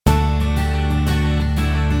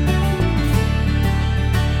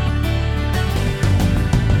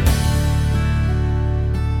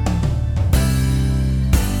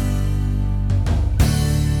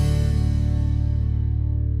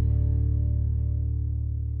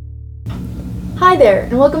Hi there,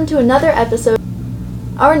 and welcome to another episode.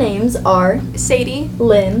 Our names are Sadie,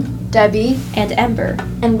 Lynn, Debbie, and Ember.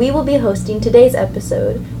 and we will be hosting today's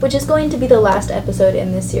episode, which is going to be the last episode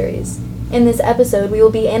in this series. In this episode, we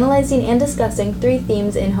will be analyzing and discussing three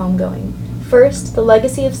themes in homegoing. First, the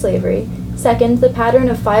legacy of slavery. Second, the pattern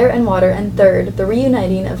of fire and water. And third, the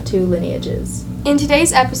reuniting of two lineages. In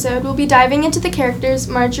today's episode, we'll be diving into the characters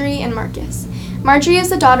Marjorie and Marcus. Marjorie is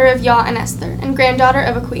the daughter of Yaw and Esther, and granddaughter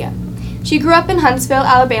of Aquia. She grew up in Huntsville,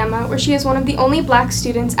 Alabama, where she is one of the only black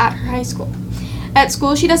students at her high school. At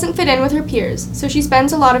school, she doesn't fit in with her peers, so she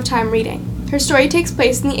spends a lot of time reading. Her story takes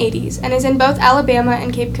place in the 80s and is in both Alabama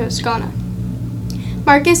and Cape Coast, Ghana.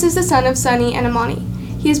 Marcus is the son of Sonny and Amani.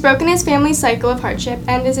 He has broken his family's cycle of hardship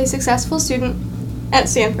and is a successful student at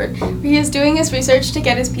Stanford, where he is doing his research to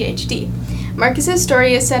get his PhD. Marcus's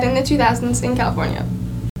story is set in the 2000s in California.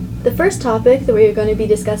 The first topic that we are going to be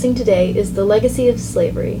discussing today is the legacy of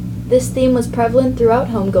slavery. This theme was prevalent throughout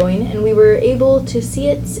homegoing, and we were able to see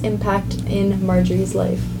its impact in Marjorie's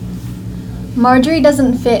life. Marjorie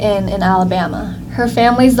doesn't fit in Alabama. Her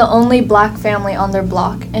family's the only black family on their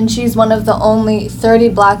block, and she's one of the only 30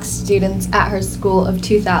 black students at her school of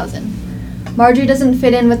 2,000. Marjorie doesn't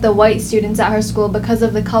fit in with the white students at her school because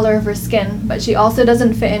of the color of her skin, but she also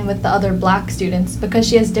doesn't fit in with the other black students because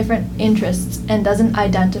she has different interests and doesn't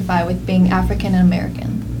identify with being African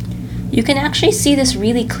American. You can actually see this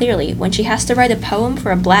really clearly when she has to write a poem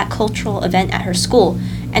for a black cultural event at her school,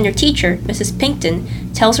 and her teacher, Mrs.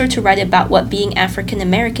 Pinkton, tells her to write about what being African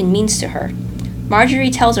American means to her.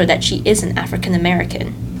 Marjorie tells her that she isn't African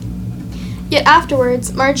American. Yet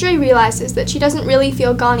afterwards, Marjorie realizes that she doesn't really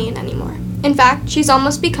feel Ghanaian anymore. In fact, she's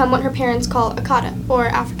almost become what her parents call Akata, or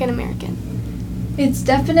African American. It's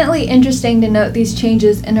definitely interesting to note these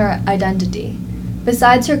changes in her identity.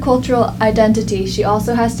 Besides her cultural identity, she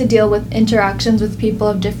also has to deal with interactions with people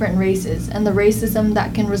of different races and the racism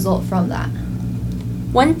that can result from that.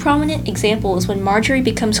 One prominent example is when Marjorie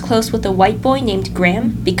becomes close with a white boy named Graham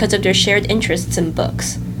because of their shared interests in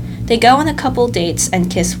books. They go on a couple dates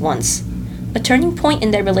and kiss once. A turning point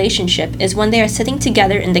in their relationship is when they are sitting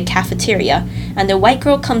together in the cafeteria and the white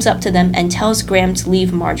girl comes up to them and tells Graham to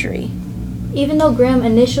leave Marjorie. Even though Graham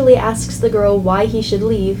initially asks the girl why he should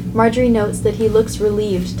leave, Marjorie notes that he looks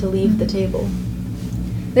relieved to leave the table.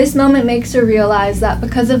 This moment makes her realize that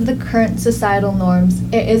because of the current societal norms,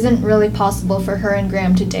 it isn't really possible for her and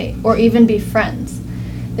Graham to date, or even be friends.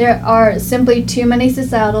 There are simply too many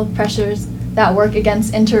societal pressures that work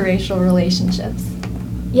against interracial relationships.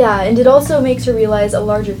 Yeah, and it also makes her realize a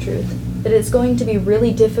larger truth, that it's going to be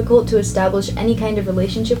really difficult to establish any kind of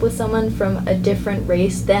relationship with someone from a different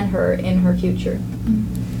race than her in her future.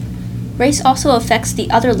 Race also affects the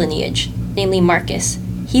other lineage, namely Marcus.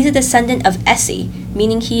 He's a descendant of Essie,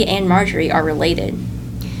 meaning he and Marjorie are related.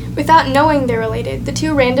 Without knowing they're related, the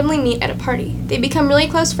two randomly meet at a party. They become really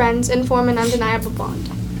close friends and form an undeniable bond.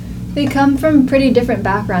 They come from pretty different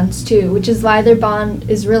backgrounds too, which is why their bond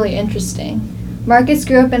is really interesting. Marcus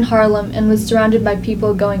grew up in Harlem and was surrounded by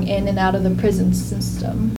people going in and out of the prison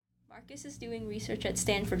system. Marcus is doing research at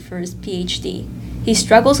Stanford for his PhD. He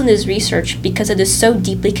struggles in his research because it is so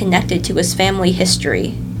deeply connected to his family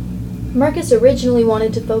history. Marcus originally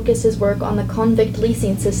wanted to focus his work on the convict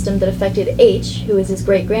leasing system that affected H, who is his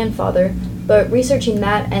great-grandfather, but researching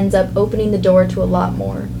that ends up opening the door to a lot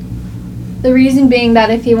more. The reason being that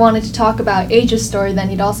if he wanted to talk about H's story, then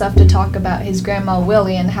he'd also have to talk about his grandma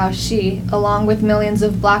Willie and how she, along with millions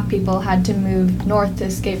of black people, had to move north to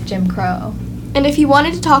escape Jim Crow. And if he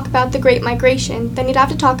wanted to talk about the Great Migration, then he'd have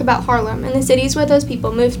to talk about Harlem and the cities where those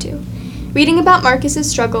people moved to. Reading about Marcus's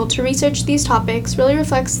struggle to research these topics really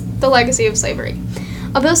reflects the legacy of slavery.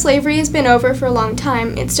 Although slavery has been over for a long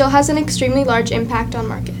time, it still has an extremely large impact on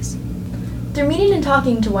Marcus. Through meeting and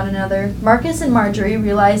talking to one another, Marcus and Marjorie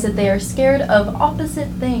realize that they are scared of opposite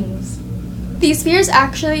things. These fears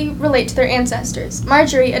actually relate to their ancestors.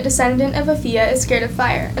 Marjorie, a descendant of Afia, is scared of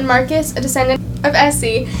fire, and Marcus, a descendant of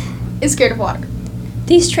Essie, is scared of water.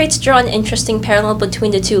 These traits draw an interesting parallel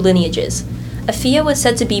between the two lineages. Afia was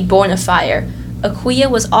said to be born of fire,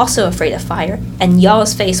 Aquia was also afraid of fire, and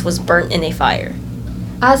Yaw's face was burnt in a fire.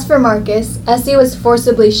 As for Marcus, Essie was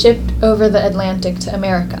forcibly shipped over the Atlantic to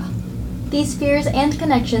America. These fears and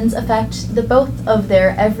connections affect the both of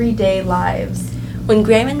their everyday lives. When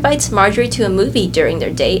Graham invites Marjorie to a movie during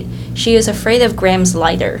their date, she is afraid of Graham's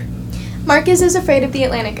lighter. Marcus is afraid of the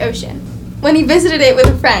Atlantic Ocean when he visited it with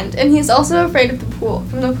a friend, and he is also afraid of the pool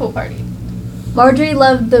from the pool party. Marjorie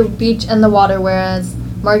loved the beach and the water, whereas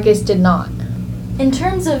Marcus did not. In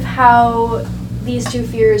terms of how these two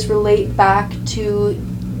fears relate back to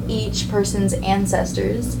each person's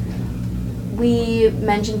ancestors, we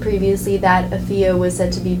mentioned previously that Aphia was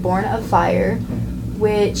said to be born of fire,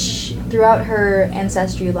 which throughout her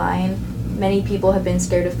ancestry line, many people have been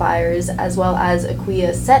scared of fires, as well as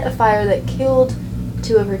Aquia set a fire that killed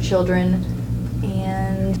 2 of her children.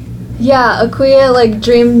 And yeah, Aquia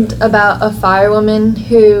dreamed about a firewoman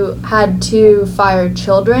who had 2 fire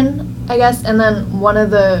children, I guess, and then one of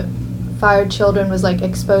the fire children was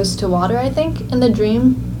exposed to water, I think, in the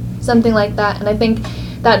dream, something like that. And I think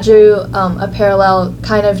that drew a parallel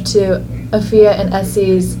kind of to Aphia and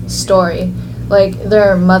Essie's story.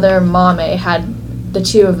 Their mother, Mame, had the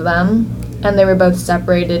 2 of them, and they were both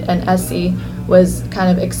separated, and Essie was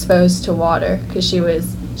kind of exposed to water because she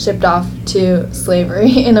was shipped off to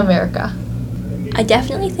slavery in America. I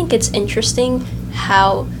definitely think it's interesting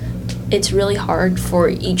how it's really hard for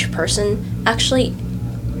each person. Actually,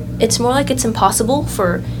 it's more like it's impossible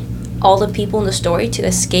for all the people in the story to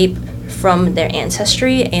escape from their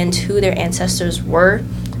ancestry and who their ancestors were,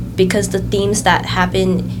 because the themes that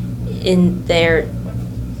happen in their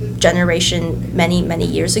generation many, many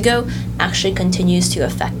years ago actually continues to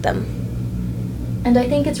affect them. And I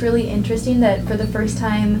think it's really interesting that for the first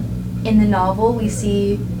time in the novel, we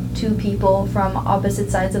see 2 people from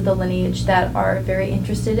opposite sides of the lineage that are very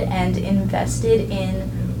interested and invested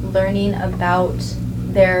in learning about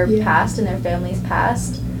their past and their family's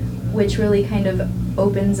past, which really kind of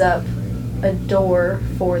opens up a door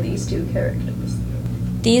for these 2 characters.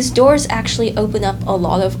 These doors actually open up a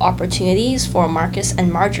lot of opportunities for Marcus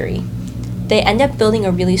and Marjorie. They end up building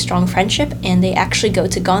a really strong friendship, and they actually go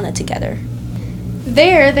to Ghana together.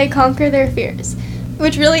 There, they conquer their fears,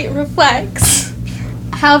 which really reflects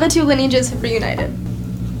how the 2 lineages have reunited.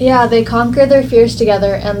 Yeah, they conquer their fears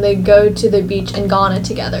together, and they go to the beach in Ghana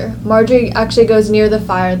together. Marjorie actually goes near the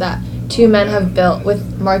fire that 2 men have built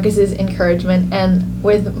with Marcus's encouragement, and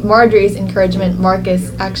with Marjorie's encouragement,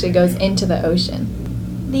 Marcus actually goes into the ocean.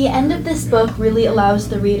 The end of this book really allows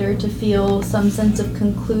the reader to feel some sense of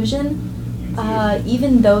conclusion,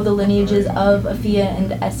 even though the lineages of Aphia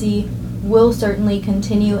and Essie will certainly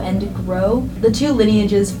continue and grow. The 2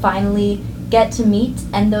 lineages finally get to meet,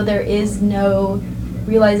 and though there is no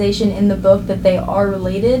realization in the book that they are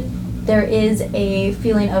related, there is a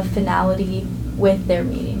feeling of finality with their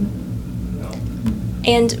meeting.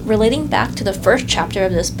 And relating back to the first chapter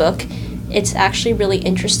of this book, it's actually really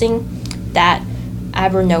interesting that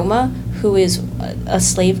Abernoma, who is a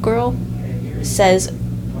slave girl, says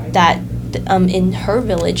that in her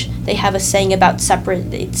village they have a saying about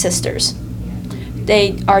separate sisters.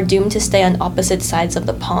 They are doomed to stay on opposite sides of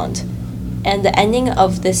the pond. And the ending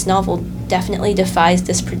of this novel definitely defies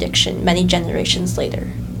this prediction many generations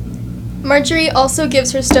later. Marjorie also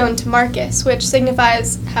gives her stone to Marcus, which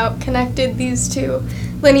signifies how connected these 2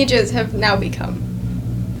 lineages have now become.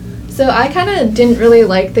 So I kind of didn't really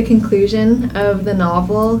like the conclusion of the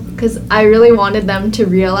novel because I really wanted them to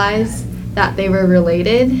realize that they were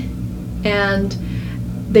related, and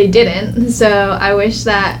they didn't. So I wish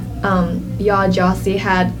that Yaa Gyasi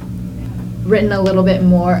had written a little bit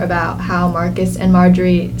more about how Marcus and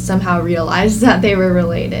Marjorie somehow realized that they were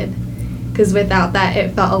related, because without that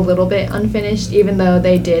it felt a little bit unfinished, even though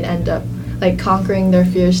they did end up conquering their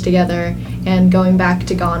fears together and going back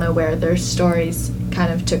to Ghana where their stories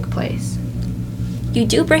kind of took place. You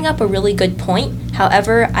do bring up a really good point.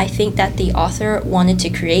 However, I think that the author wanted to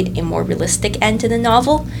create a more realistic end to the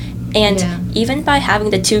novel, and even by having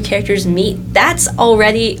the 2 characters meet, that's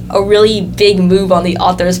already a really big move on the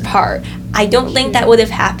author's part. I don't think that would have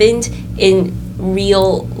happened in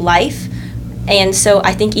real life, and so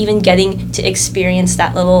I think even getting to experience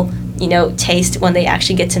that little, taste when they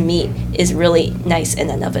actually get to meet is really nice in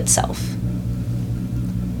and of itself.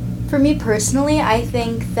 For me personally, I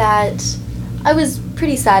think that I was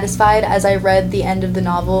pretty satisfied as I read the end of the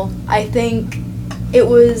novel. I think it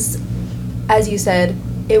was, as you said,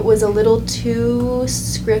 it was a little too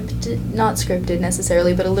not scripted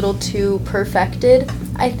necessarily, but a little too perfected,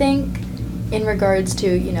 I think, in regards to,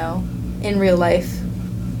 in real life,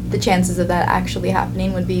 the chances of that actually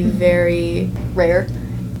happening would be very rare.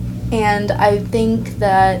 And I think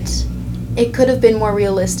that it could have been more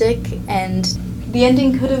realistic, and the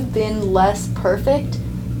ending could have been less perfect,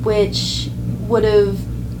 which would have,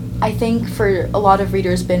 I think, for a lot of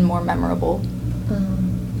readers been more memorable.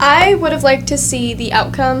 I would have liked to see the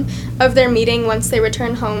outcome of their meeting once they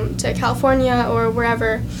return home to California or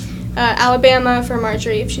wherever, Alabama for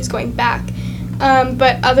Marjorie if she's going back.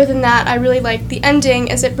 But other than that, I really liked the ending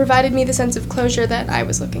as it provided me the sense of closure that I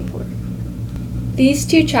was looking for. These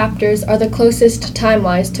 2 chapters are the closest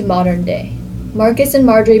time-wise to modern day. Marcus and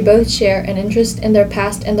Marjorie both share an interest in their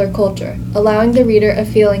past and their culture, allowing the reader a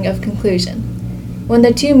feeling of conclusion. When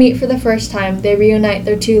the two meet for the first time, they reunite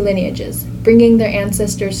their two lineages, bringing their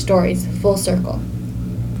ancestors' stories full circle.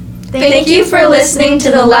 Thank you for listening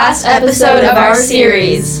to the last episode of our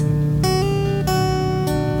series.